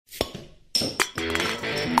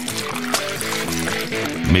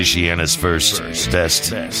Michiana's first,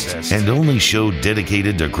 best, and only show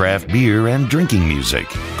dedicated to craft beer and drinking music.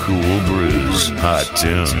 Cool brews, hot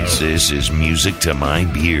tunes. This is Music to My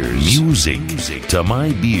Beers. Music to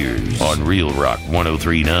My Beers on Real Rock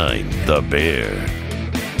 103.9, The Bear.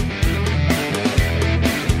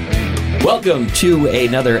 Welcome to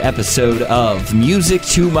another episode of Music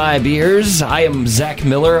to My Beers. I am Zach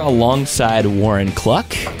Miller alongside Warren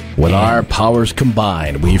Cluck. With our powers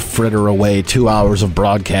combined, we fritter away 2 hours of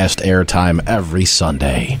broadcast airtime every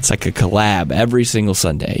Sunday. It's like a collab every single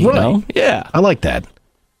Sunday, you Right. know? Yeah. I like that.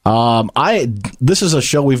 This is a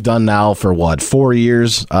show we've done now for 4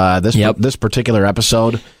 years. This particular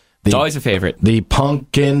episode, It's always a favorite. the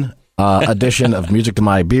pumpkin edition of Music to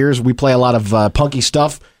My Beers. We play a lot of punky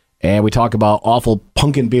stuff, and we talk about awful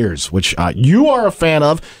pumpkin beers, which you are a fan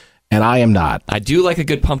of, and I am not. I do like a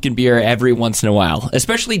good pumpkin beer every once in a while,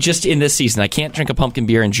 especially just in this season. I can't drink a pumpkin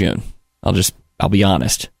beer in June. I'll be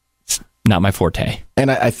honest. It's not my forte. And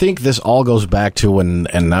I think this all goes back to,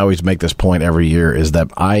 and I always make this point every year, is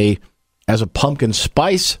that I, as a pumpkin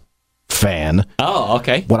spice fan, Oh,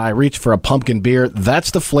 okay. when I reach for a pumpkin beer,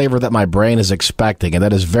 that's the flavor that my brain is expecting, and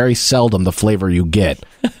that is very seldom the flavor you get.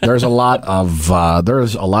 There's a lot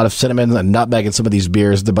of cinnamon and nutmeg in some of these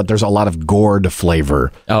beers, but there's a lot of gourd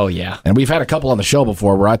flavor. Oh, yeah. And we've had a couple on the show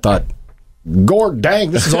before where I thought, gourd,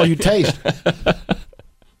 dang, this is all you taste.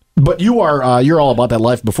 But you're all about that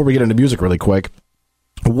life. Before we get into music really quick,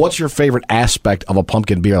 what's your favorite aspect of a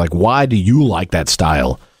pumpkin beer? Like, why do you like that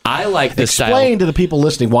style? I like this style. Explain to the people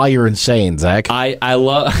listening why you're insane, Zach. I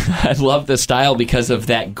love the style because of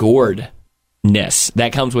that gourdness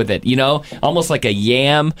that comes with it. You know, almost like a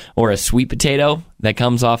yam or a sweet potato that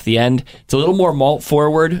comes off the end. It's a little more malt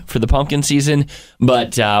forward for the pumpkin season,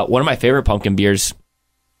 but one of my favorite pumpkin beers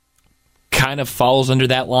kind of falls under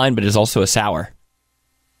that line, but is also a sour.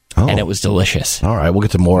 Oh. And it was delicious. All right, we'll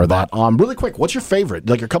get to more of that. Really quick, what's your favorite?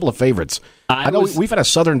 Like, your couple of favorites. I know we've had a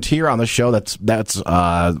Southern Tier on the show. That's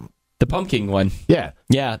the pumpkin one. yeah.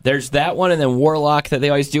 Yeah, there's that one, and then Warlock that they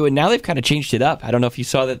always do, and now they've kind of changed it up. I don't know if you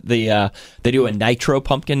saw that they do a nitro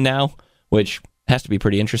pumpkin now, which has to be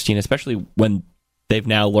pretty interesting, especially when they've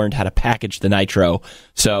now learned how to package the nitro,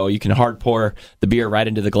 so you can hard pour the beer right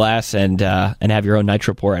into the glass and have your own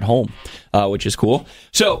nitro pour at home, which is cool.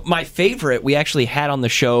 So my favorite we actually had on the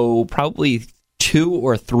show probably 2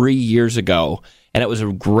 or 3 years ago, and it was a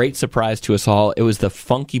great surprise to us all. It was the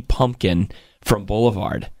Funky Pumpkin from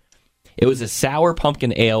Boulevard. It was a sour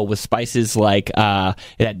pumpkin ale with spices like it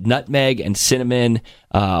had nutmeg and cinnamon,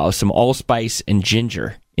 some allspice and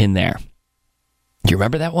ginger in there. Do you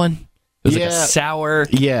remember that one? It was like a sour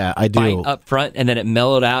I do. bite up front, and then it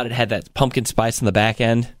mellowed out. It had that pumpkin spice on the back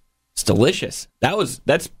end. It's delicious.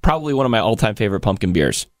 That's probably one of my all-time favorite pumpkin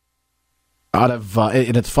beers. And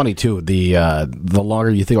it's funny too. The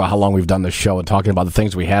longer you think about how long we've done this show and talking about the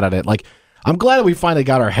things we had on it, like, I'm glad that we finally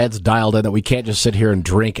got our heads dialed in, that we can't just sit here and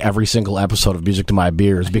drink every single episode of Music to My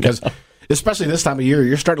Beers, because especially this time of year,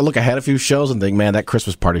 you're starting to look ahead a few shows and think, man, that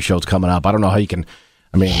Christmas party show's coming up. I don't know how you can.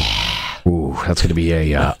 I mean. Ooh, that's going to be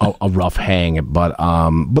a rough hang, but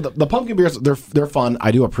the pumpkin beers, they're fun.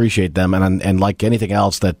 I do appreciate them, and like anything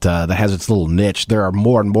else that has its little niche, there are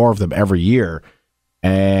more and more of them every year.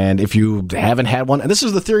 And if you haven't had one, and this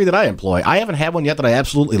is the theory that I employ, I haven't had one yet that I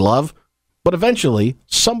absolutely love, but eventually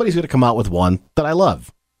somebody's going to come out with one that I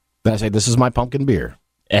love. Then I say, this is my pumpkin beer.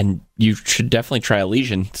 And you should definitely try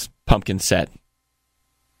Elysian's pumpkin set.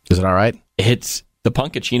 Is it all right? The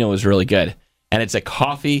Punkachino is really good, and it's a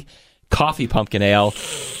coffee pumpkin ale.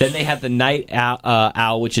 Then they have the Night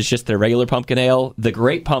Owl, which is just their regular pumpkin ale. The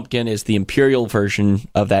Great Pumpkin is the imperial version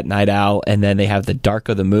of that Night Owl, and then they have the Dark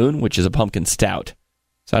of the Moon, which is a pumpkin stout.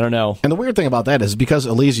 So I don't know. And the weird thing about that is, because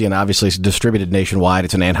Elysian obviously is distributed nationwide,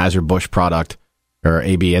 it's an Anheuser-Busch product, or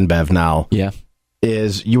AB InBev now. Yeah.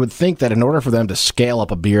 Is you would think that in order for them to scale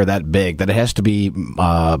up a beer that big, that it has to be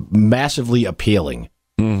massively appealing.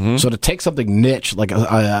 Mm-hmm. So to take something niche, like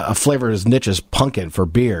a flavor as niche as pumpkin for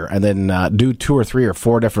beer, and then do 2 or 3 or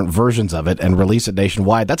 4 different versions of it and release it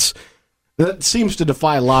nationwide, that seems to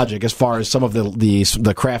defy logic as far as some of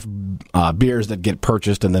the craft beers that get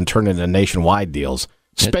purchased and then turn into nationwide deals.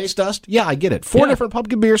 Space Dust? Yeah, I get it. 4 different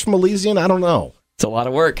pumpkin beers from Elysian? I don't know. It's a lot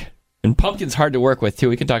of work. And pumpkin's hard to work with, too.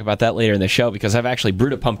 We can talk about that later in the show, because I've actually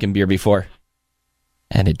brewed a pumpkin beer before.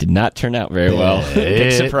 And it did not turn out very well.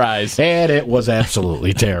 Big surprise. And it was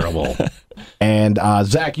absolutely terrible. And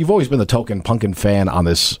Zach, you've always been the token pumpkin fan on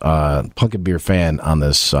this pumpkin beer fan on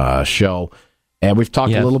this show. And we've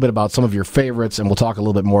talked a little bit about some of your favorites, and we'll talk a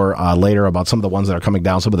little bit more later about some of the ones that are coming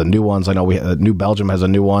down, some of the new ones. I know New Belgium has a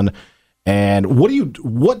new one. And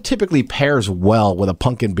what typically pairs well with a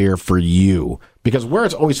pumpkin beer for you? Because where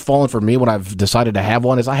it's always fallen for me when I've decided to have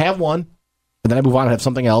one is I have one, and then I move on and have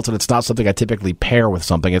something else, and it's not something I typically pair with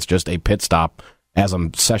something. It's just a pit stop as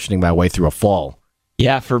I'm sessioning my way through a fall.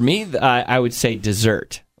 Yeah, for me, I would say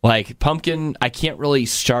dessert. Like pumpkin, I can't really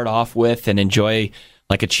start off with and enjoy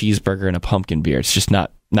like a cheeseburger and a pumpkin beer. It's just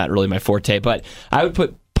not really my forte. But I would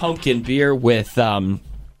put pumpkin beer with probably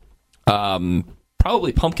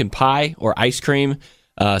pumpkin pie or ice cream,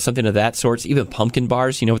 something of that sort. Even pumpkin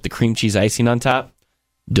bars, with the cream cheese icing on top.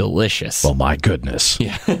 Delicious. Oh, my goodness.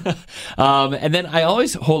 Yeah. And then I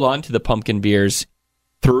always hold on to the pumpkin beers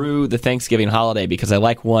through the Thanksgiving holiday because I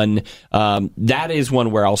like one. That is one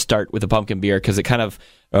where I'll start with a pumpkin beer because it kind of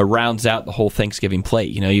rounds out the whole Thanksgiving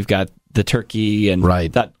plate. You've got the turkey and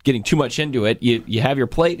without getting too much into it, you have your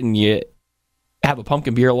plate and you have a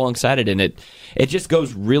pumpkin beer alongside it, and it just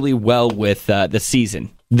goes really well with this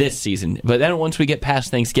season. But then once we get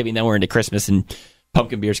past Thanksgiving, then we're into Christmas, and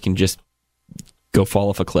pumpkin beers can just go fall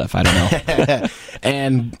off a cliff. I don't know.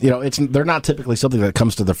 And, they're not typically something that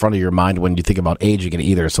comes to the front of your mind when you think about aging it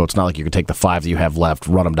either, so it's not like you can take the 5 that you have left,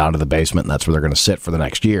 run them down to the basement, and that's where they're going to sit for the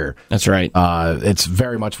next year. That's right. It's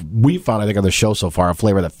very much, we found, I think, on the show so far, a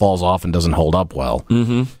flavor that falls off and doesn't hold up well.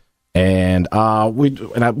 Mm-hmm. And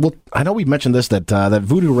I know we mentioned this, that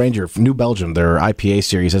Voodoo Ranger, New Belgium, their IPA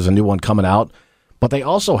series, has a new one coming out. But they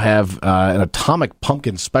also have an Atomic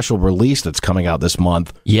Pumpkin special release that's coming out this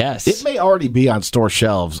month. Yes. It may already be on store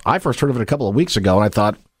shelves. I first heard of it a couple of weeks ago, and I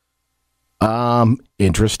thought,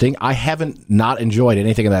 interesting. I haven't not enjoyed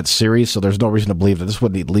anything in that series, so there's no reason to believe that this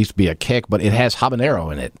would at least be a kick, but it has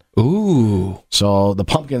habanero in it. Ooh. So the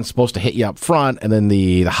pumpkin's supposed to hit you up front, and then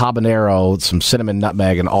the habanero, some cinnamon,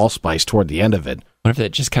 nutmeg, and allspice toward the end of it. What if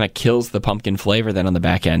it just kind of kills the pumpkin flavor then on the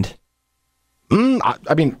back end?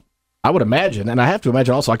 I mean, I would imagine, and I have to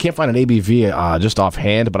imagine also, I can't find an ABV just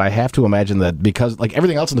offhand, but I have to imagine that because, like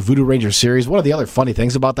everything else in the Voodoo Ranger series, one of the other funny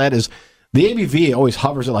things about that is the ABV always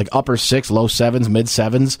hovers at like upper 6, low 7s, mid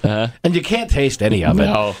 7s, and you can't taste any of it.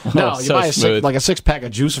 No, you buy a 6-pack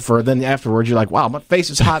of Juicifer, and then afterwards you're like, wow, my face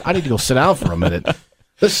is hot. I need to go sit down for a minute.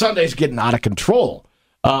 This Sunday's getting out of control.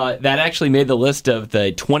 That actually made the list of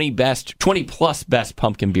the 20 plus best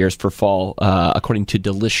pumpkin beers for fall, according to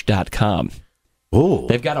Delish.com. Ooh.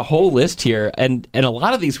 They've got a whole list here, and a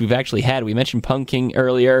lot of these we've actually had. We mentioned Pumpkin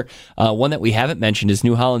earlier. One that we haven't mentioned is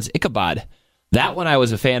New Holland's Ichabod. That one I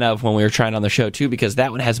was a fan of when we were trying on the show, too, because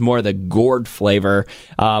that one has more of the gourd flavor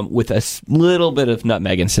with a little bit of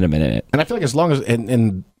nutmeg and cinnamon in it. And I feel like as long as,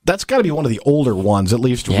 and that's got to be one of the older ones, at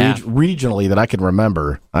least regionally, that I can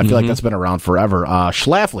remember. I feel like that's been around forever.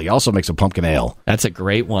 Schlafly also makes a pumpkin ale. That's a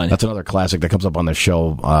great one. That's another classic that comes up on the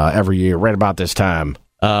show every year, right about this time.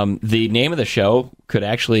 The name of the show could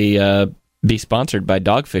actually be sponsored by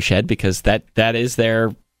Dogfish Head because that is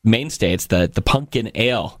their mainstay. It's the pumpkin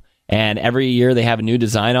ale. And every year they have a new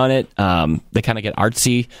design on it. They kind of get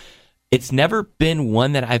artsy. It's never been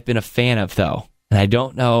one that I've been a fan of, though. And I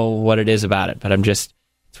don't know what it is about it, but it's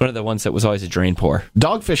one of the ones that was always a drain pour.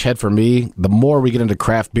 Dogfish Head, for me, the more we get into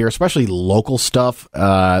craft beer, especially local stuff,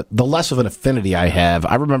 the less of an affinity I have.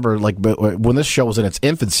 I remember, like, when this show was in its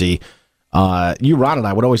infancy, Ron and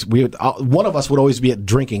I would always, one of us would always be at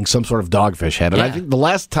drinking some sort of Dogfish Head. And I think the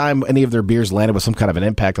last time any of their beers landed with some kind of an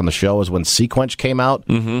impact on the show was when Sequench came out.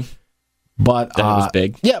 Mm-hmm. But that was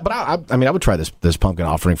big. Yeah, but I mean, I would try this pumpkin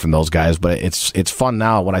offering from those guys. But it's fun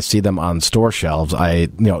now when I see them on store shelves.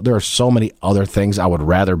 There are so many other things I would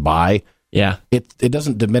rather buy. Yeah, it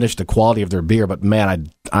doesn't diminish the quality of their beer, but man,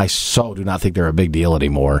 I so do not think they're a big deal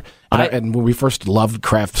anymore. And when we first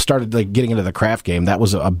started getting into the craft game, that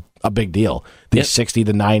was a big deal. The 60,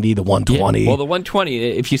 the 90, the 120. Yeah. Well, the 120,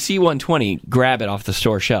 if you see 120, grab it off the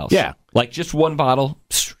store shelves. Yeah. Like just one bottle,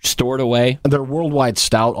 stored away. And their Worldwide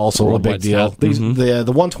Stout, also a big deal. These, the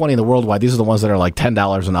 120 and the Worldwide, these are the ones that are like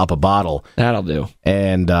 $10 and up a bottle. That'll do.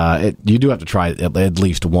 And you do have to try at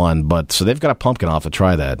least one. But so they've got a pumpkin off to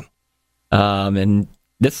try that. And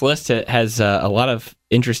this list has a lot of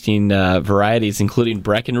interesting varieties, including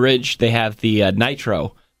Breckenridge. They have the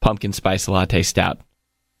Nitro Pumpkin Spice Latte Stout.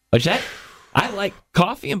 Which I like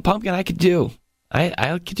coffee and pumpkin. I could do.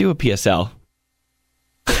 I could do a PSL.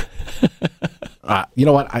 You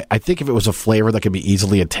know what? I think if it was a flavor that could be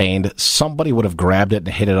easily attained, somebody would have grabbed it and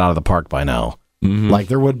hit it out of the park by now. Mm-hmm. Like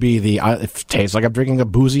there would be it tastes like I'm drinking a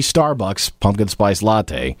boozy Starbucks pumpkin spice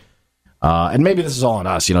latte. And maybe this is all on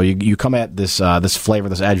us. You come at this flavor,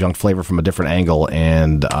 this adjunct flavor from a different angle,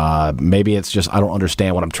 and maybe it's just I don't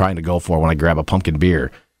understand what I'm trying to go for when I grab a pumpkin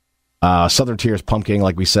beer. Southern Tier's pumpkin,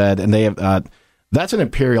 like we said, and they have that's an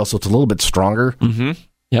imperial, so it's a little bit stronger. Mm-hmm.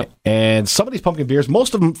 Yep. And some of these pumpkin beers,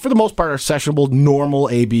 most of them, for the most part, are sessionable, normal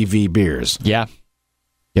ABV beers. Yeah.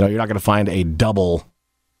 You're not going to find a double,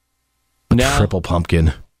 No. triple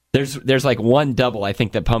pumpkin. There's like one double, I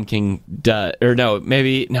think, that Pumpkin does. Or no,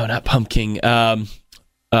 maybe, no, not Pumpkin.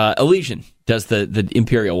 Elysian does the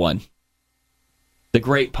Imperial one. The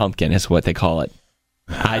Great Pumpkin is what they call it.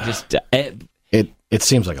 It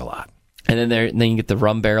seems like a lot. And then you get the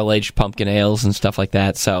rum barrel-aged pumpkin ales and stuff like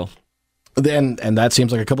that, so... And that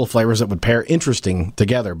seems like a couple of flavors that would pair interesting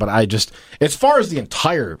together. But as far as the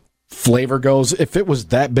entire flavor goes, if it was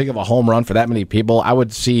that big of a home run for that many people, I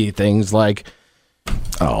would see things like,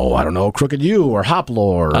 I don't know, Crooked U or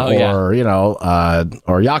Hoplore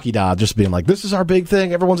or Yakida just being like, this is our big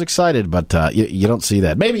thing. Everyone's excited. But you don't see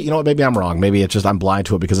that. Maybe I'm wrong. Maybe it's just I'm blind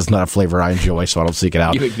to it because it's not a flavor I enjoy, so I don't seek it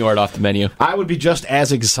out. You ignore it off the menu. I would be just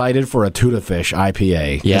as excited for a Tuna Fish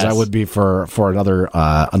IPA yes. as I would be for another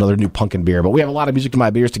new pumpkin beer. But we have a lot of music to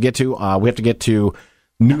my beers to get to. We have to get to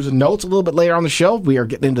news and notes a little bit later on the show. We are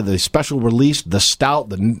getting into the special release, the stout,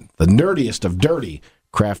 the nerdiest of dirty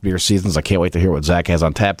craft beer seasons. I can't wait to hear what Zach has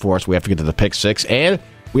on tap for us. We have to get to the Pick Six, and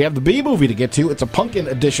we have the B movie to get to. It's a pumpkin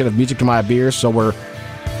edition of Music to My Beers, so we're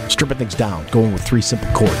stripping things down, going with 3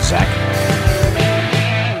 simple chords, Zach.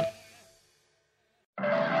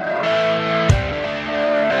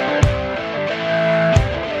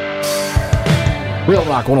 Real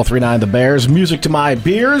Rock 103.9 The Bears, Music to My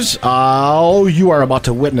Beers. You are about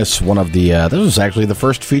to witness one of the... this was actually the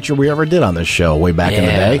first feature we ever did on this show way back in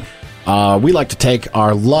the day. We like to take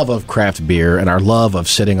our love of craft beer and our love of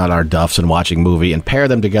sitting on our duffs and watching movie and pair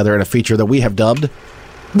them together in a feature that we have dubbed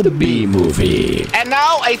the B Movie. And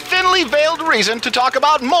now a thinly veiled reason to talk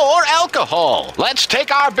about more alcohol. Let's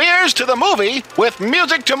take our beers to the movie with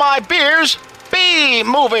Music to My Beers B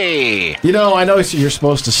Movie. I know you're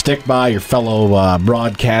supposed to stick by your fellow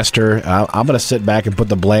broadcaster. I'm going to sit back and put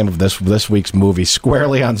the blame of this week's movie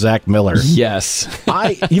squarely on Zach Miller. Yes.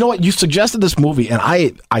 You know what? You suggested this movie, and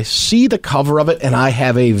I see the cover of it, and I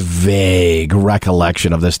have a vague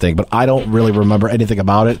recollection of this thing, but I don't really remember anything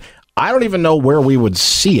about it. I don't even know where we would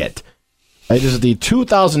see it. It is the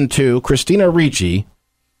 2002 Christina Ricci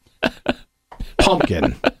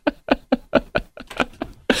Pumpkin.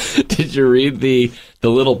 Did you read the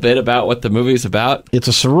little bit about what the movie's about? It's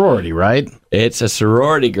a sorority, right? It's a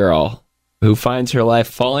sorority girl who finds her life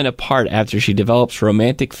falling apart after she develops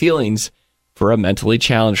romantic feelings for a mentally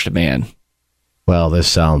challenged man. Well, this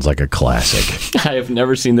sounds like a classic. I have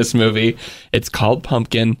never seen this movie. It's called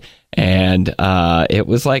Pumpkin, and it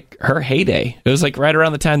was like her heyday. It was like right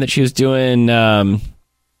around the time that she was doing...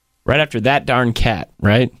 right after That Darn Cat,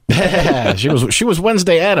 right? Yeah, she was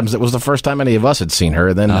Wednesday Addams. It was the first time any of us had seen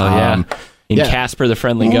her. Then, Casper the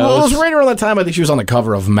Friendly Ghost. Well, it was right around the time I think she was on the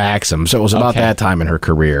cover of Maxim, so it was about that time in her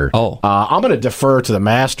career. I'm going to defer to the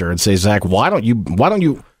master and say, Zach, why don't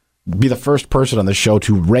you be the first person on the show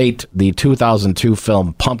to rate the 2002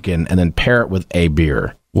 film Pumpkin and then pair it with a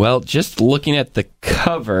beer? Well, just looking at the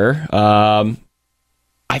cover, I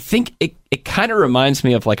think it kind of reminds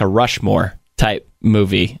me of like a Rushmore type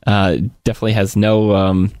movie. Definitely has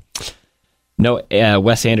no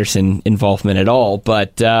Wes Anderson involvement at all,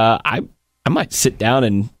 but I might sit down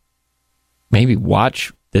and maybe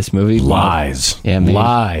watch this movie. Lies. Yeah, maybe.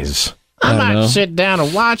 Lies. I might sit down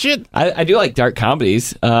and watch it. I do like dark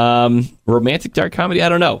comedies. Romantic dark comedy, I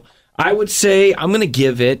don't know. I would say I'm going to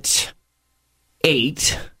give it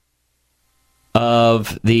 8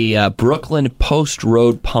 of the Brooklyn Post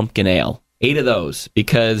Road Pumpkin Ale. 8 of those,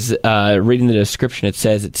 because reading the description, it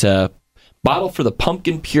says it's a bottle for the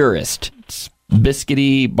pumpkin purist. It's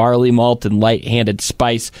biscuity, barley malt, and light-handed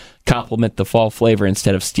spice complement the fall flavor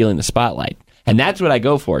instead of stealing the spotlight. And that's what I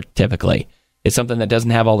go for, typically. It's something that doesn't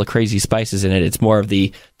have all the crazy spices in it. It's more of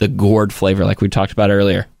the gourd flavor, like we talked about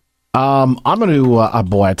earlier. I'm going to,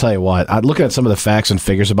 I tell you what, looking at some of the facts and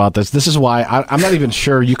figures about this is why I'm not even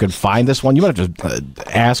sure you can find this one. You might have to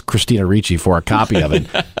ask Christina Ricci for a copy of it.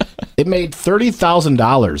 It made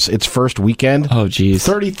 $30,000 its first weekend. Oh, geez.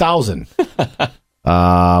 $30,000.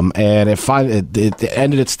 And it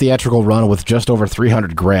ended its theatrical run with just over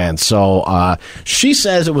 $300,000. So she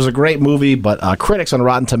says it was a great movie, but critics on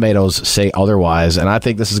Rotten Tomatoes say otherwise. And I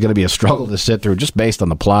think this is going to be a struggle to sit through just based on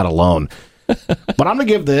the plot alone. But I'm going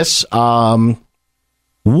to give this 1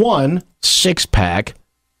 6-pack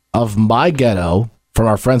of My Ghetto from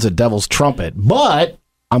our friends at Devil's Trumpet. But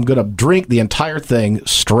I'm going to drink the entire thing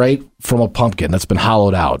straight from a pumpkin that's been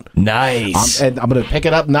hollowed out. Nice. And I'm going to pick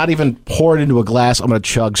it up, not even pour it into a glass. I'm going to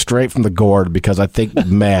chug straight from the gourd because I think,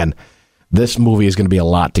 man, this movie is going to be a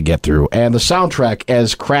lot to get through. And the soundtrack,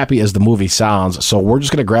 as crappy as the movie sounds, so we're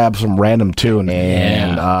just going to grab some random tune.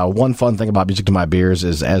 Yeah. And one fun thing about Music to My Beers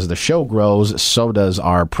is as the show grows, so does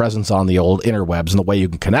our presence on the old interwebs and the way you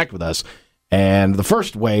can connect with us. And the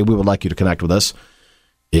first way we would like you to connect with us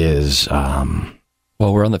is,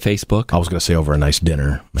 Well, we're on the Facebook. I was going to say over a nice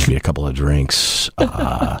dinner, maybe a couple of drinks.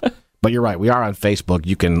 But you're right. We are on Facebook.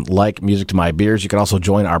 You can like Music to My Beers. You can also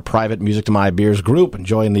join our private Music to My Beers group and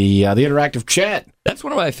join the interactive chat. That's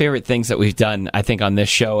one of my favorite things that we've done, I think, on this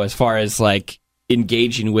show, as far as like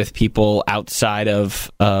engaging with people outside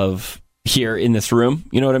of here in this room.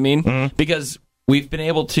 You know what I mean? Mm-hmm. Because we've been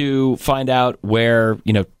able to find out where,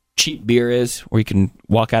 cheap beer is, where you can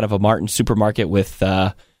walk out of a Martin's supermarket with,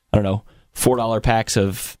 $4 packs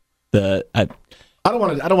of the... I don't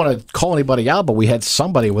want to call anybody out, but we had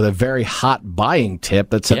somebody with a very hot buying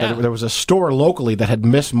tip that said that there was a store locally that had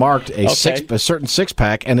mismarked a certain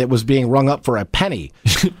six-pack, and it was being rung up for a penny.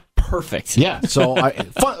 Perfect. Yeah, so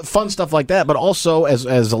fun stuff like that. But also, as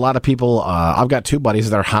a lot of people, I've got two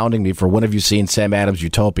buddies that are hounding me for, when have you seen Sam Adams'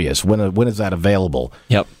 Utopias? When is that available?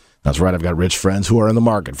 Yep. That's right. I've got rich friends who are in the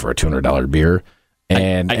market for a $200 beer.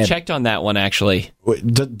 And I checked on that one, actually.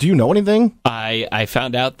 Do you know anything? I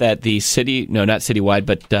found out that the city, no, not citywide,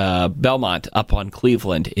 but Belmont up on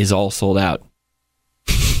Cleveland is all sold out.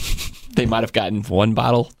 They might have gotten 1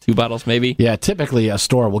 bottle, 2 bottles maybe. Yeah, typically a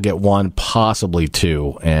store will get 1, possibly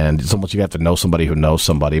 2, and it's almost you have to know somebody who knows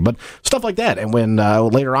somebody. But stuff like that. And when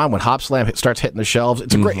later on, when Hop Slam starts hitting the shelves,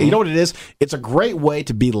 it's a great. You know what it is? It's a great way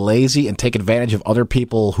to be lazy and take advantage of other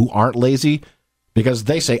people who aren't lazy. Because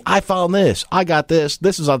they say, I found this, I got this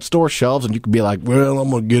is on store shelves, and you can be like, well, I'm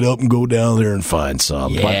going to get up and go down there and find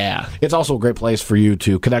some. Yeah. But it's also a great place for you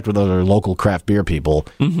to connect with other local craft beer people.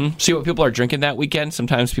 Mm-hmm. See what people are drinking that weekend.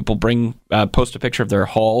 Sometimes people post a picture of their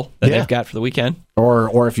haul that they've got for the weekend.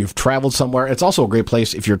 Or if you've traveled somewhere, it's also a great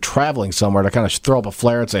place if you're traveling somewhere to kind of throw up a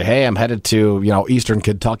flare and say, hey, I'm headed to Eastern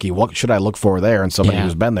Kentucky. What should I look for there? And somebody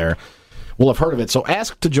who's been there will have heard of it. So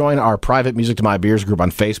ask to join our private Music to My Beers group on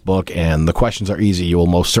Facebook, and the questions are easy. You will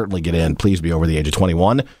most certainly get in. Please be over the age of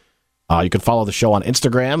 21. You can follow the show on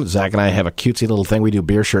Instagram. Zach and I have a cutesy little thing. We do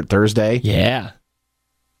Beer Shirt Thursday. Yeah.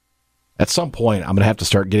 At some point, I'm going to have to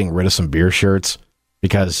start getting rid of some beer shirts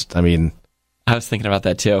because, I was thinking about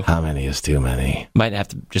that too. How many is too many? Might have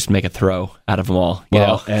to just make a throw out of them all.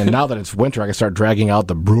 And now that it's winter, I can start dragging out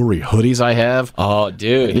the brewery hoodies I have. Oh,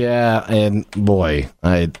 dude. Yeah, and boy,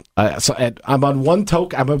 I'm on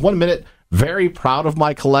one minute very proud of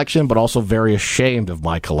my collection, but also very ashamed of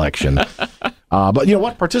my collection. But you know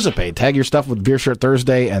what? Participate. Tag your stuff with Beer Shirt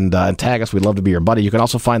Thursday and tag us. We'd love to be your buddy. You can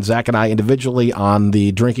also find Zach and I individually on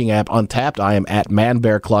the drinking app Untapped. I am at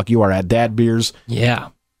ManBearCluck. You are at Dad Beers. Yeah.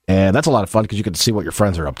 And that's a lot of fun because you can see what your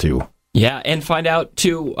friends are up to. Yeah, and find out,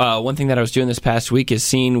 too, one thing that I was doing this past week is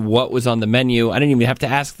seeing what was on the menu. I didn't even have to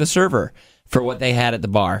ask the server for what they had at the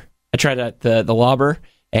bar. I tried out the Lauber,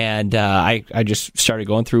 and I just started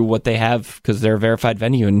going through what they have because they're a verified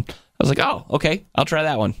venue, and I was like, oh, okay, I'll try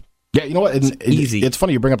that one. Yeah, you know what? It's easy. It's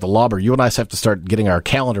funny you bring up the Lauber. You and I have to start getting our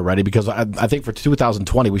calendar ready because I think for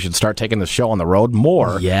 2020 we should start taking the show on the road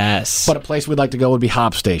more. Yes. But a place we'd like to go would be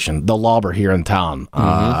Hop Station, the Lauber here in town.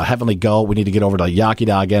 Heavenly Go. We need to get over to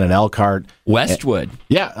Yakida again and Elkhart. Westwood.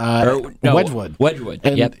 Wedgwood. Wedgwood.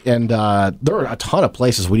 And there are a ton of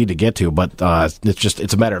places we need to get to, but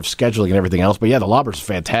it's a matter of scheduling and everything else. But yeah, the Lauber's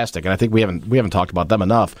fantastic, and I think we haven't talked about them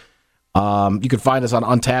enough. You can find us on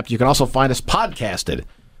Untapped. You can also find us podcasted.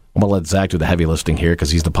 I'm going to let Zach do the heavy lifting here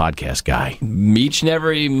because he's the podcast guy. Each and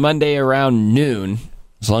every Monday around noon,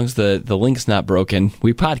 as long as the link's not broken,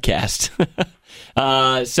 we podcast.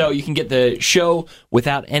 So you can get the show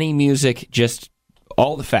without any music, just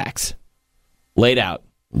all the facts laid out.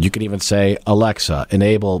 You can even say, Alexa,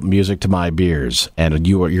 enable Music to My Beers, and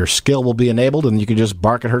your skill will be enabled, and you can just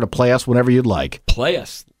bark at her to play us whenever you'd like. Play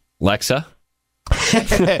us, Alexa.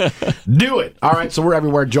 Do it. All right, so we're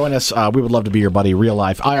everywhere. Join us. We would love to be your buddy, real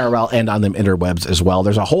life, IRL, and on them interwebs as well.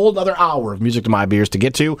 There's a whole other hour of Music to My Beers to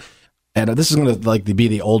get to, and this is going to be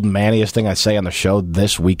the old maniest thing I say on the show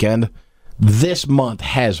this weekend. This month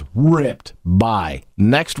has ripped by.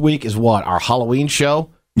 Next week is what? Our Halloween show?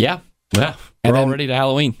 Yeah. We're all ready to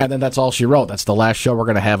Halloween. And then That's All She Wrote. That's the last show we're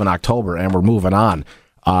going to have in October, and we're moving on.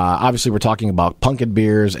 Obviously, we're talking about pumpkin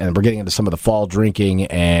beers, and we're getting into some of the fall drinking,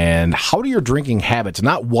 and how do your drinking habits,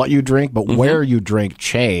 not what you drink, but where you drink,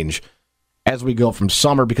 change as we go from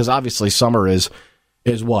summer, because obviously summer is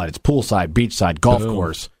what? It's poolside, beachside, golf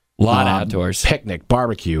course. A lot of outdoors. Picnic,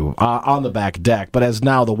 barbecue, on the back deck. But as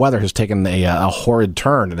now the weather has taken a horrid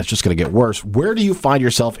turn, and it's just going to get worse, where do you find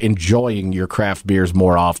yourself enjoying your craft beers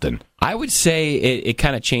more often? I would say it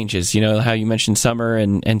kind of changes. You know how you mentioned summer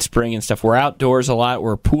and spring and stuff. We're outdoors a lot.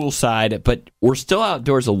 We're poolside, but we're still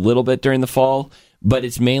outdoors a little bit during the fall. But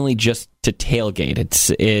it's mainly just to tailgate.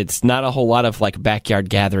 It's not a whole lot of like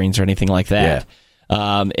backyard gatherings or anything like that.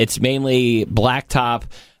 It's mainly blacktop,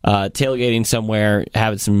 tailgating somewhere,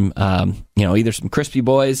 having some, either some Crispy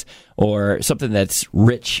Boys or something that's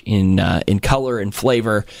rich in color and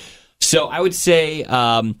flavor. So I would say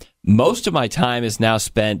most of my time is now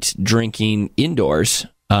spent drinking indoors,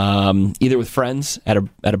 either with friends at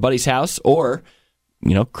a buddy's house or,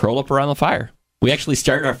 curl up around the fire. We actually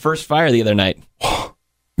started our first fire the other night.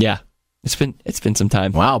 Yeah, it's been some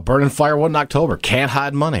time. Wow, burning firewood in October. Can't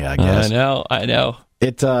hide money, I guess. I know.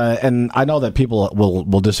 It and I know that people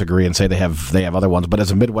will disagree and say they have other ones, but as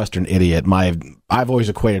a Midwestern idiot, I've always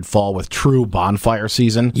equated fall with true bonfire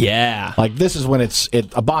season. Yeah, like this is when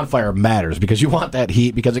a bonfire matters because you want that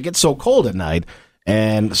heat because it gets so cold at night,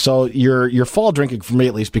 and so your fall drinking for me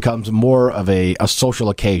at least becomes more of a social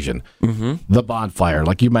occasion. Mm-hmm. The bonfire,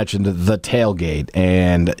 like you mentioned, the tailgate,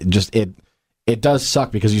 and just it does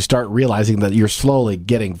suck because you start realizing that you're slowly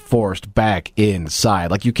getting forced back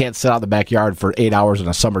inside. Like, you can't sit out in the backyard for 8 hours on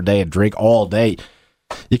a summer day and drink all day.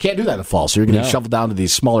 You can't do that in the fall, so you're getting shuffled down to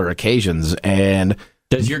these smaller occasions. And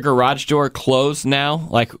does your garage door close now?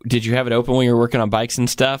 Like, did you have it open when you were working on bikes and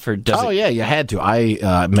stuff? Or does yeah, you had to.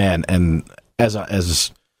 And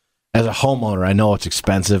as a homeowner, I know it's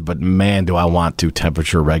expensive, but man, do I want to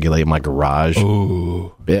temperature regulate my garage.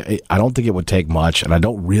 Ooh. I don't think it would take much, and I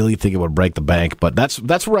don't really think it would break the bank, but that's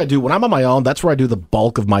where I do. When I'm on my own, that's where I do the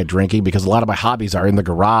bulk of my drinking because a lot of my hobbies are in the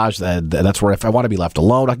garage. That's where if I want to be left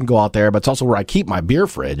alone, I can go out there, but it's also where I keep my beer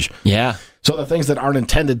fridge. Yeah. So the things that aren't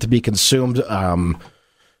intended to be consumed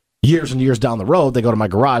years and years down the road, they go to my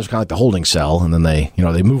garage, kind of like the holding cell, and then they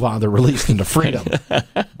move on. They're released into freedom.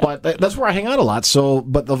 But that's where I hang out a lot. So,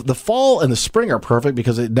 but the fall and the spring are perfect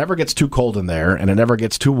because it never gets too cold in there, and it never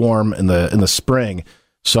gets too warm in the spring.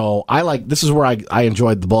 So this is where I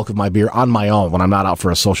enjoyed the bulk of my beer on my own when I'm not out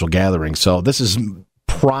for a social gathering. So this is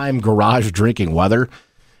prime garage drinking weather.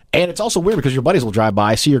 And it's also weird because your buddies will drive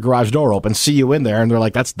by, see your garage door open, see you in there, and they're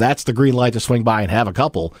like, that's the green light to swing by and have a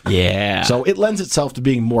couple. Yeah. So it lends itself to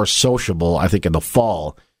being more sociable, I think, in the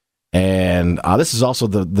fall. And this is also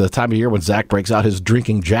the time of year when Zach breaks out his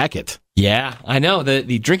drinking jacket. Yeah, I know.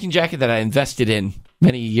 The drinking jacket that I invested in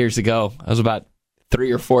many years ago, I was about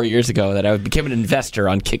 3 or 4 years ago, that I became an investor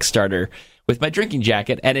on Kickstarter with my drinking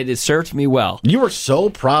jacket, and it has served me well. You were so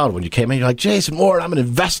proud when you came in. You're like, Jason Ward, I'm an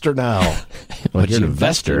investor now. Well, you're an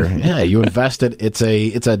investor. Yeah, you invested. It's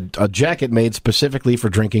a jacket made specifically for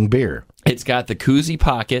drinking beer. It's got the koozie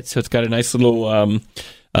pocket, so it's got a nice little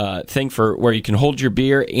thing for where you can hold your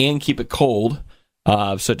beer and keep it cold.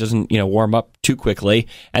 So it doesn't, warm up too quickly.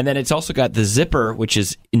 And then it's also got the zipper, which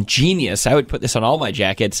is ingenious. I would put this on all my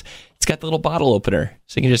jackets. It's got the little bottle opener,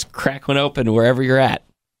 so you can just crack one open wherever you're at.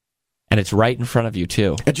 And it's right in front of you,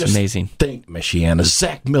 too. It's amazing. Think, Michiana,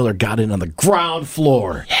 Zach Miller got in on the ground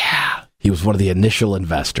floor. Yeah. He was one of the initial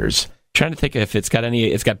investors. Trying to think if it's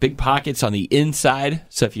got big pockets on the inside,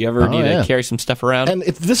 so if you ever need to carry some stuff around. And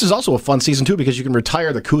this is also a fun season, too, because you can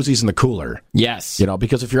retire the koozies in the cooler. Yes.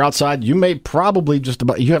 Because if you're outside, you may probably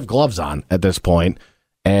you have gloves on at this point.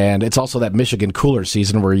 And it's also that Michigan cooler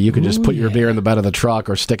season where you can just put your beer in the bed of the truck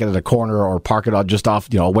or stick it in a corner or park it just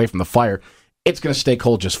off, away from the fire. It's going to stay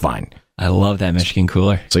cold just fine. I love that Michigan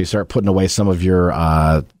cooler. So you start putting away some of your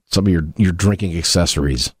drinking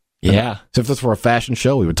accessories. Yeah. So if this were a fashion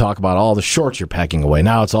show, we would talk about all the shorts you're packing away.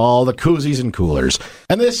 Now it's all the koozies and coolers.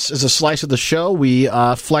 And this is a slice of the show. We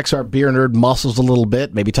flex our beer nerd muscles a little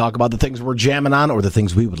bit, maybe talk about the things we're jamming on or the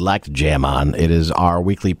things we would like to jam on. It is our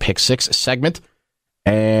weekly Pick Six segment.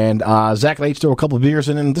 And Zach and I each throw a couple of beers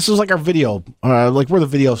in, and this is like our video. We're the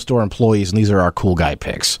video store employees, and these are our cool guy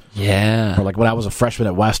picks. Yeah. Or like when I was a freshman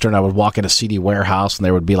at Western, I would walk in a CD warehouse, and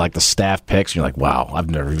there would be like the staff picks, and you're like, wow, I've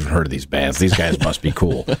never even heard of these bands. These guys must be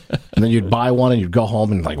cool. And then you'd buy one, and you'd go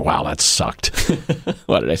home, and like, wow, that sucked.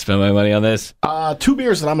 Why did I spend my money on this? 2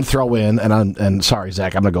 beers that I'm going to throw in, and sorry,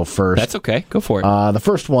 Zach, I'm going to go first. That's okay. Go for it. The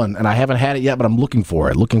first one, and I haven't had it yet, but I'm looking for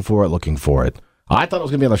it. I thought it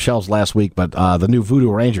was going to be on the shelves last week, but the new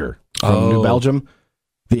Voodoo Ranger from New Belgium,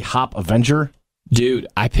 the Hop Avenger. Dude,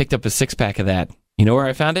 I picked up a 6-pack of that. You know where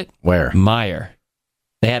I found it? Where? Meyer.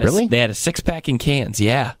 They had really? They had a 6-pack in cans,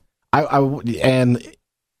 yeah.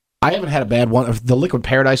 I haven't had a bad one. The Liquid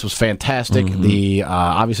Paradise was fantastic. Mm-hmm. The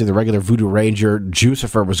obviously the regular Voodoo Ranger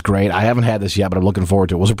Juicifer was great. I haven't had this yet, but I'm looking forward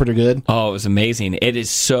to it. Was it pretty good? Oh, it was amazing.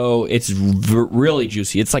 It's really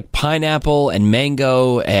juicy. It's like pineapple and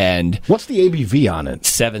mango and... What's the ABV on it?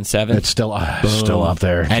 7.7. It's still up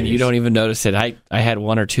there. And you don't even notice it. I had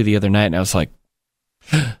 1 or 2 the other night, and I was like,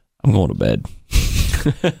 I'm going to bed.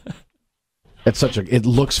 It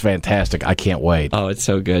looks fantastic. I can't wait. Oh, it's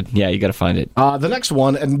so good. Yeah, you got to find it. The next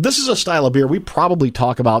one, and this is a style of beer we probably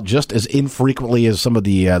talk about just as infrequently as some of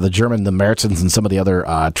the German, the Märzens, and some of the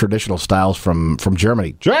other traditional styles from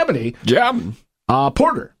Germany. Germany?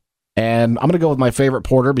 Porter. And I'm going to go with my favorite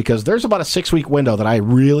porter because there's about a 6-week window that I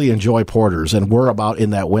really enjoy porters, and we're about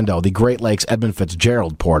in that window. The Great Lakes Edmund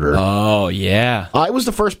Fitzgerald porter. Oh, yeah. It was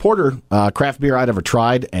the first porter craft beer I'd ever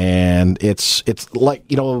tried, and it's like,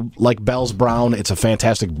 like Bell's Brown. It's a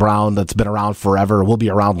fantastic brown that's been around forever. Will be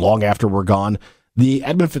around long after we're gone. The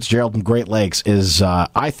Edmund Fitzgerald from Great Lakes is,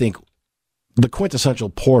 I think, the quintessential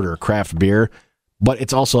porter craft beer, but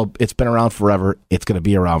it's been around forever. It's going to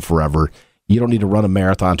be around forever. You don't need to run a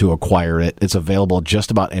marathon to acquire it. It's available at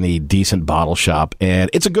just about any decent bottle shop, and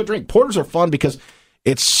it's a good drink. Porters are fun because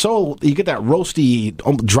you get that roasty,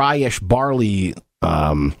 dry-ish barley.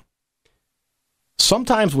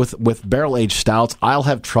 Sometimes with barrel-aged stouts, I'll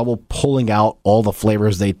have trouble pulling out all the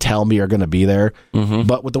flavors they tell me are going to be there. Mm-hmm.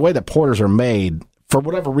 But with the way that porters are made, for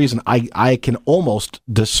whatever reason, I can almost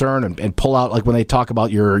discern and pull out, like when they talk about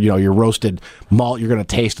your roasted malt you're going to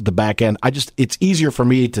taste at the back end. It's easier for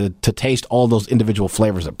me to taste all those individual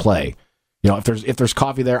flavors at play. If there's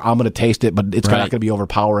coffee there, I'm going to taste it, but it's not going to be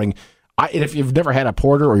overpowering. If you've never had a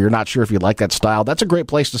porter or you're not sure if you like that style, that's a great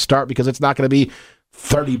place to start because it's not going to be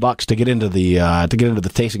 $30 to get into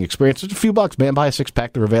the tasting experience. It's a few bucks, man. Buy a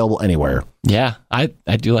 6-pack; they're available anywhere. Yeah, I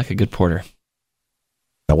do like a good porter.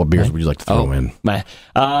 Now, what beers would you like to throw in?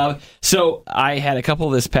 So I had a couple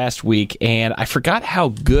this past week, and I forgot how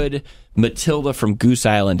good Matilda from Goose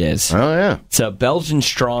Island is. Oh, yeah. It's a Belgian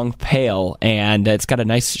strong pale, and it's got a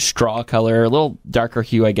nice straw color, a little darker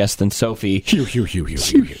hue, I guess, than Sophie. Hue.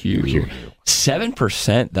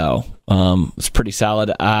 7%, though. It's pretty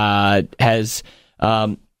solid. Has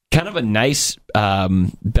kind of a nice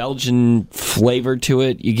Belgian flavor to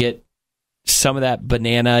it. You get some of that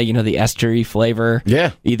banana, the estery flavor. Yeah.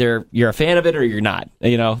 Either you're a fan of it or you're not.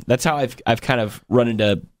 That's how I've kind of run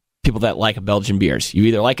into people that like Belgian beers. You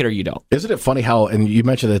either like it or you don't. Isn't it funny how, and you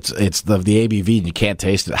mentioned it's the ABV and you can't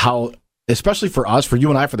taste it, how, especially for us, for you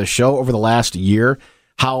and I, for the show over the last year,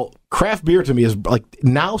 how craft beer to me is like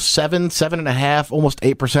now 7.5, almost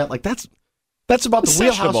 8%. Like that's about the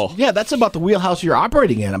wheelhouse. Yeah, that's about the wheelhouse you're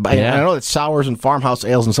operating in. I know that sours and farmhouse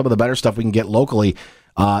ales and some of the better stuff we can get locally,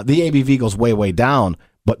 the ABV goes way, way down.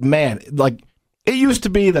 But man, like it used to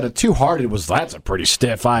be that a Two-Hearted that's a pretty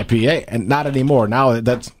stiff IPA, and not anymore. Now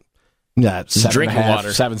that's 7.5,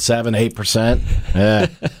 7.7, 8%. Yeah.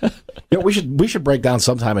 We should break down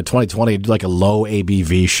sometime in 2020 and do like a low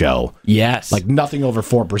ABV show. Yes, like nothing over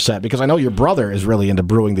 4%, because I know your brother is really into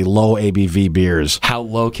brewing the low ABV beers. How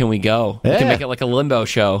low can we go? Yeah. We can make it like a limbo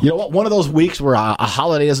show. You know what? One of those weeks where a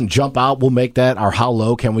holiday doesn't jump out, we'll make that our how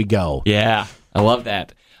low can we go? Yeah, I love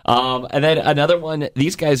that. And then another one,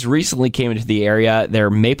 these guys recently came into the area. They're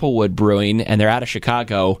Maplewood Brewing, and they're out of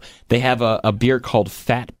Chicago. They have a beer called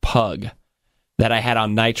Fat Pug that I had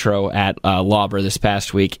on Nitro at Lauber this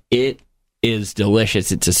past week. It is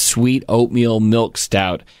delicious. It's a sweet oatmeal milk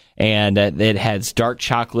stout, and it has dark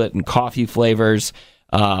chocolate and coffee flavors.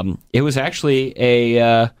 It was actually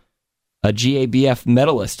a GABF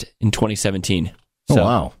medalist in 2017. So, oh,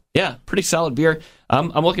 wow. Yeah, pretty solid beer. I'm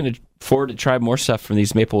looking forward to try more stuff from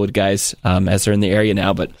these Maplewood guys as they're in the area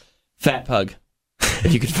now, but Fat Pug,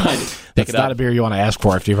 if you could find it. That's not a beer you want to ask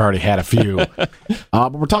for if you've already had a few.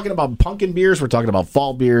 But we're talking about pumpkin beers, we're talking about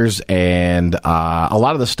fall beers, and a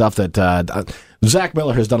lot of the stuff that Zach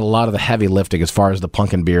Miller has done a lot of the heavy lifting as far as the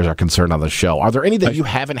pumpkin beers are concerned on the show. Are there any that you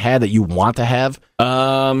haven't had that you want to have?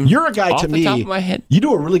 You're a guy, to me, top of my head. You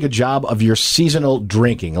do a really good job of your seasonal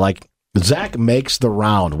drinking. Like, Zach makes the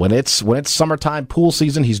round. When it's summertime, pool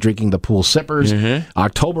season, he's drinking the pool sippers. Mm-hmm.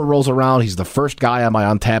 October rolls around, he's the first guy on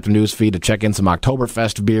my Untapped news feed to check in some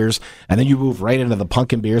Oktoberfest beers, and then you move right into the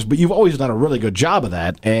pumpkin beers. But you've always done a really good job of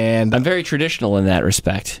that. And I'm very traditional in that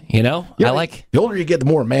respect. Yeah, I like the older you get, the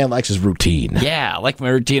more a man likes his routine. Yeah, I like my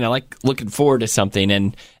routine. I like looking forward to something,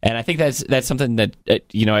 and I think that's something that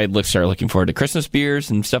I start looking forward to Christmas beers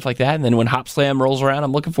and stuff like that. And then when Hop Slam rolls around,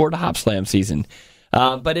 I'm looking forward to Hop Slam season.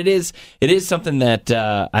 But it is something that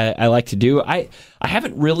I like to do. I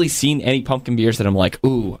haven't really seen any pumpkin beers that I'm like,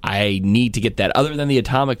 ooh, I need to get that, other than the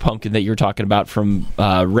Atomic Pumpkin that you're talking about from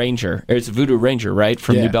Ranger. It's Voodoo Ranger, right,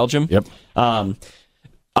 from New Belgium? Yep.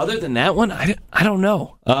 Other than that one, I don't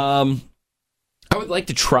know. I would like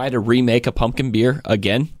to try to remake a pumpkin beer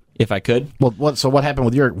again. if I could. Well, so what happened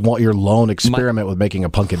with your lone experiment with making a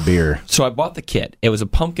pumpkin beer? So I bought the kit. It was a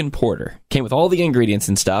pumpkin porter. Came with all the ingredients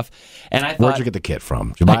and stuff. And I thought, where'd you get the kit from?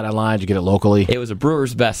 Did you buy it online? Did you get it locally? It was a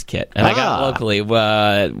Brewer's Best kit, and I got it locally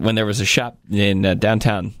when there was a shop in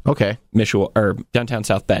downtown downtown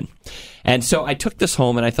South Bend. And so I took this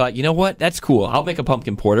home, and I thought, you know what? That's cool. I'll make a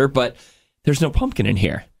pumpkin porter, but there's no pumpkin in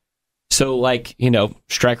here. So like,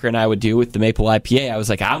 Stryker and I would do with the maple IPA, I was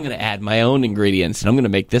like, I'm going to add my own ingredients, and I'm going to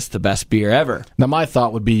make this the best beer ever. Now, my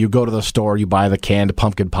thought would be you go to the store, you buy the canned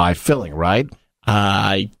pumpkin pie filling, right?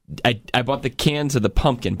 I bought the cans of the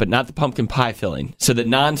pumpkin, but not the pumpkin pie filling. So the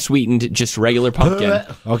non-sweetened, just regular pumpkin.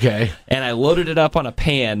 Okay. And I loaded it up on a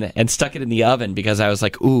pan and stuck it in the oven because I was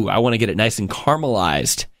like, ooh, I want to get it nice and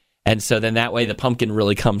caramelized. And so then that way the pumpkin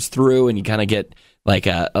really comes through and you kind of get like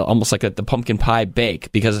almost like the pumpkin pie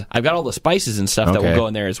bake, because I've got all the spices and stuff that will go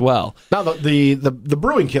in there as well. Now, the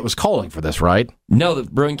brewing kit was calling for this, right? No, the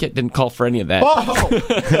brewing kit didn't call for any of that.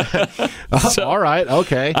 Oh! So, all right,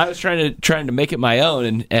 okay. I was trying to make it my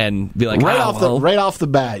own and be like, right off the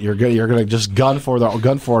bat, you're gonna just gun for it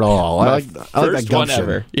all. I like that gumption. One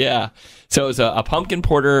ever. Yeah. So it was a pumpkin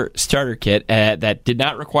porter starter kit that did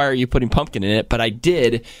not require you putting pumpkin in it, but I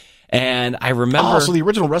did. And I remember... Oh, so the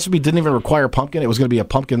original recipe didn't even require pumpkin? It was going to be a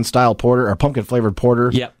pumpkin-style porter, or pumpkin-flavored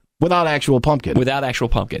porter? Yep. Without actual pumpkin? Without actual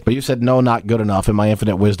pumpkin. But you said, no, not good enough. In my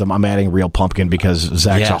infinite wisdom, I'm adding real pumpkin because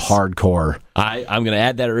Zach's a hardcore. I'm going to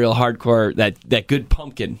add that real hardcore, that good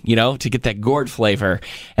pumpkin, to get that gourd flavor.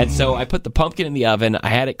 And so I put the pumpkin in the oven. I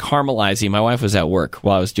had it caramelizing. My wife was at work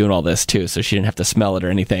while I was doing all this, too, so she didn't have to smell it or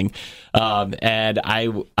anything. And I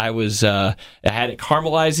had it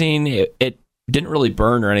caramelizing. It didn't really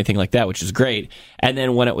burn or anything like that, which is great. And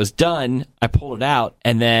then when it was done, I pulled it out,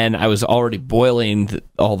 and then I was already boiling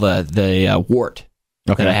all the wort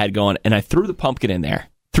that I had going, and I threw the pumpkin in there,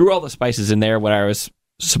 threw all the spices in there when I was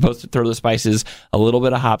supposed to throw the spices, a little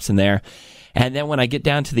bit of hops in there, and then when I get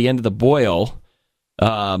down to the end of the boil,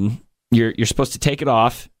 you're supposed to take it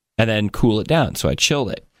off and then cool it down. So I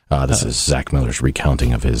chilled it. This is Zach Miller's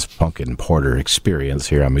recounting of his pumpkin porter experience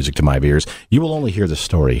here on Music to My Beers. You will only hear the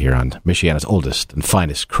story here on Michiana's oldest and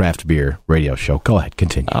finest craft beer radio show. Go ahead,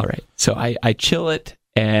 continue. All right. So I chill it,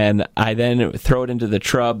 and I then throw it into the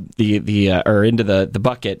trub, or into the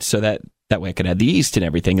bucket, so that way I can add the yeast and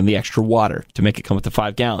everything and the extra water to make it come with the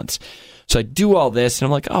 5 gallons. So I do all this, and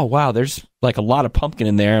I'm like, oh, wow, there's like a lot of pumpkin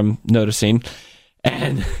in there, I'm noticing.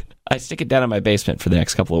 And I stick it down in my basement for the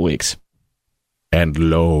next couple of weeks. And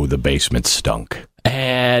lo, the basement stunk.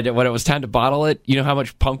 And when it was time to bottle it, you know how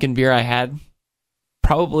much pumpkin beer I had?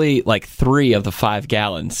 Probably like 3 of the 5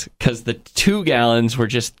 gallons, because the 2 gallons were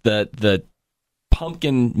just the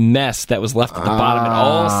pumpkin mess that was left at the bottom. It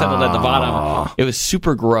all settled at the bottom. It was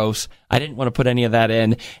super gross. I didn't want to put any of that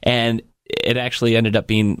in, and it actually ended up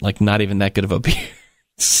being like not even that good of a beer.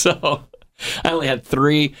 So I only had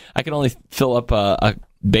 3. I could only fill up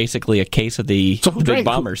basically a case of the Big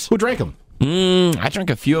Bombers. Who drank them? I drank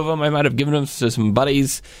a few of them. I might have given them to some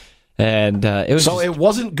buddies, and it was. So it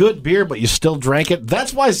wasn't good beer, but you still drank it.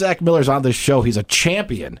 That's why Zach Miller's on this show. He's a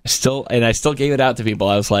champion. I still gave it out to people.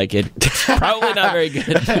 I was like, it's probably not very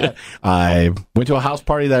good. I went to a house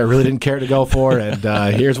party that I really didn't care to go for, and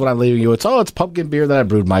here's what I'm leaving you. It's pumpkin beer that I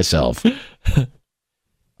brewed myself.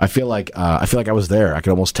 I feel like I was there. I could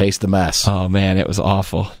almost taste the mess. Oh man, it was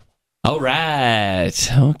awful. All right,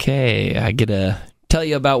 okay, I get to tell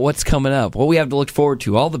you about what's coming up, what we have to look forward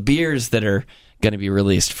to, all the beers that are going to be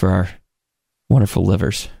released for our wonderful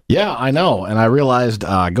livers. Yeah, I know, and I realized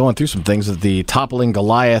going through some things that the Toppling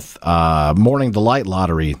Goliath Morning Delight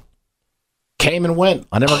Lottery came and went.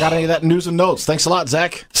 I never got any of that news and notes. Thanks a lot,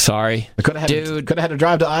 Zach. Sorry. I could have had to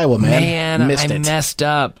drive to Iowa, man. I messed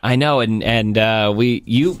up. I know, and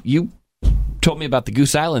you told me about the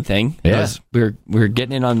Goose Island thing. Yeah. We were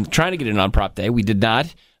trying to get in on prop day. We did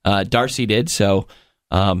not. Darcy did, so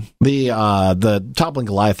the Toppling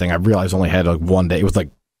Goliath thing I realized only had like one day. It was like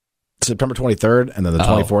September 23rd, and then the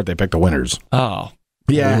 24th they picked the winners. Oh,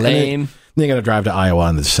 yeah, lame. They're going to drive to Iowa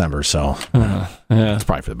in December, so it's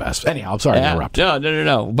probably for the best. Anyhow, I'm sorry to interrupt.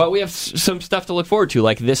 No. But we have some stuff to look forward to.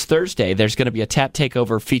 Like this Thursday, there's going to be a tap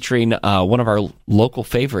takeover featuring one of our local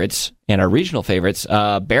favorites and our regional favorites,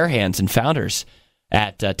 Bare Hands and Founders,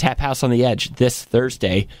 at Tap House on the Edge this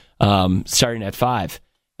Thursday, starting at 5.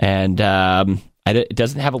 And it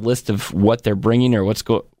doesn't have a list of what they're bringing or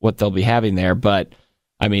what they'll be having there, but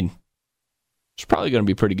I mean, it's probably going to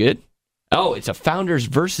be pretty good. Oh, it's a Founders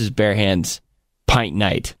versus Bare Hands pint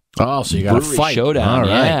night. Oh, so you got a Brewery fight. showdown. All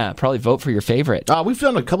right. Yeah, probably vote for your favorite. We've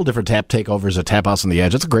done a couple different tap takeovers at Tap House on the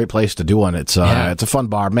Edge. It's a great place to do one. It's it's a fun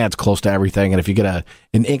bar. Man, it's close to everything. And if you get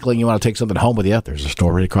an inkling you want to take something home with you, there's a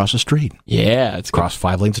store right across the street. Yeah, it's Across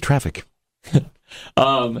 5 lanes of traffic.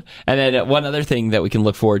 And then one other thing that we can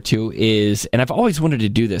look forward to is, and I've always wanted to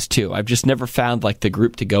do this too, I've just never found like the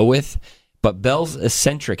group to go with, but Bell's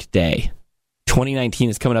Eccentric Day 2019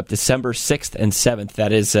 is coming up December 6th and 7th.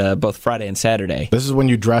 That is both Friday and Saturday. This is when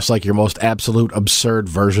you dress like your most absolute absurd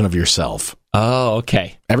version of yourself. Oh,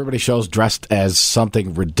 okay. Everybody shows dressed as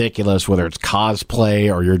something ridiculous, whether it's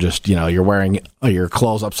cosplay or you're just, you're wearing your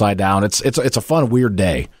clothes upside down. It's a fun, weird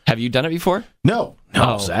day. Have you done it before? No,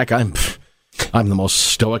 Zach. I'm the most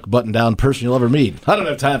stoic, button-down person you'll ever meet. I don't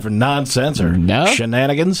have time for nonsense or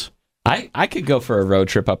shenanigans. I could go for a road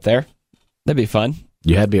trip up there. That'd be fun.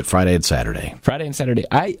 You had me at Friday and Saturday. Friday and Saturday.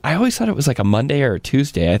 I always thought it was like a Monday or a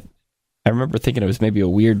Tuesday. I remember thinking it was maybe a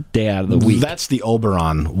weird day out of the week. That's the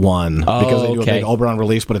Oberon one, because they do a big Oberon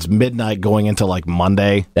release, but it's midnight going into like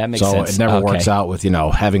Monday. That makes sense. So it never works out with,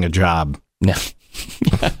 having a job. No.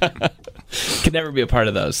 Could never be a part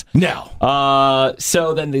of those. No.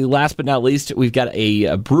 So then the last but not least, we've got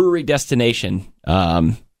a brewery destination.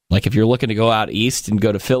 Like if you're looking to go out east and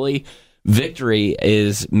go to Philly, Victory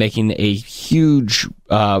is making a huge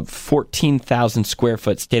 14,000 square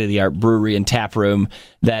foot state-of-the-art brewery and tap room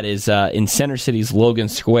that is in Center City's Logan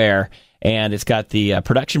Square. And it's got the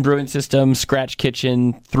production brewing system, scratch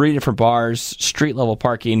kitchen, 3 different bars, street-level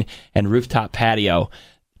parking, and rooftop patio.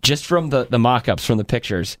 Just from the mock-ups, from the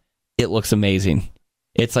pictures, it looks amazing.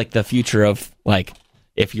 It's like the future of, like,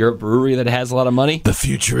 if you're a brewery that has a lot of money. The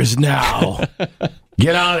future is now.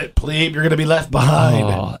 Get on it, plebe. You're going to be left behind.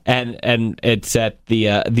 Oh, and it's at the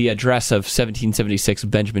address of 1776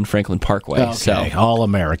 Benjamin Franklin Parkway. Okay, so all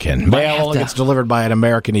American. Mail only gets delivered by an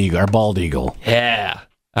American eagle, or bald eagle. Yeah.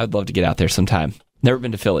 I'd love to get out there sometime. Never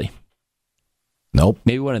been to Philly. Nope.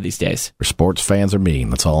 Maybe one of these days. Sports fans are mean.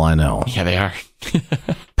 That's all I know. Yeah, they are.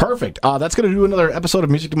 Perfect. That's going to do another episode of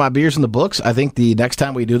Music to My Beers in the books. I think the next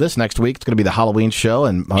time we do this, next week, it's going to be the Halloween show,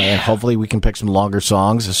 and hopefully we can pick some longer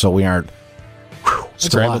songs so we aren't...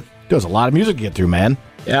 There's a lot of music to get through, man.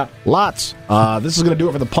 Yeah. Lots. This is going to do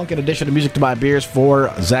it for the Pumpkin edition of Music to My Beers.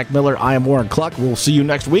 For Zach Miller, I am Warren Cluck. We'll see you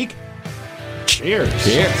next week. Cheers.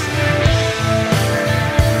 Cheers.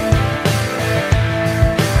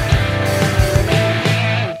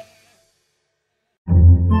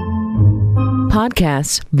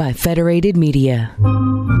 Podcasts by Federated Media.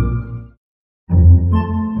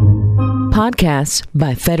 Podcasts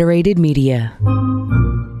by Federated Media.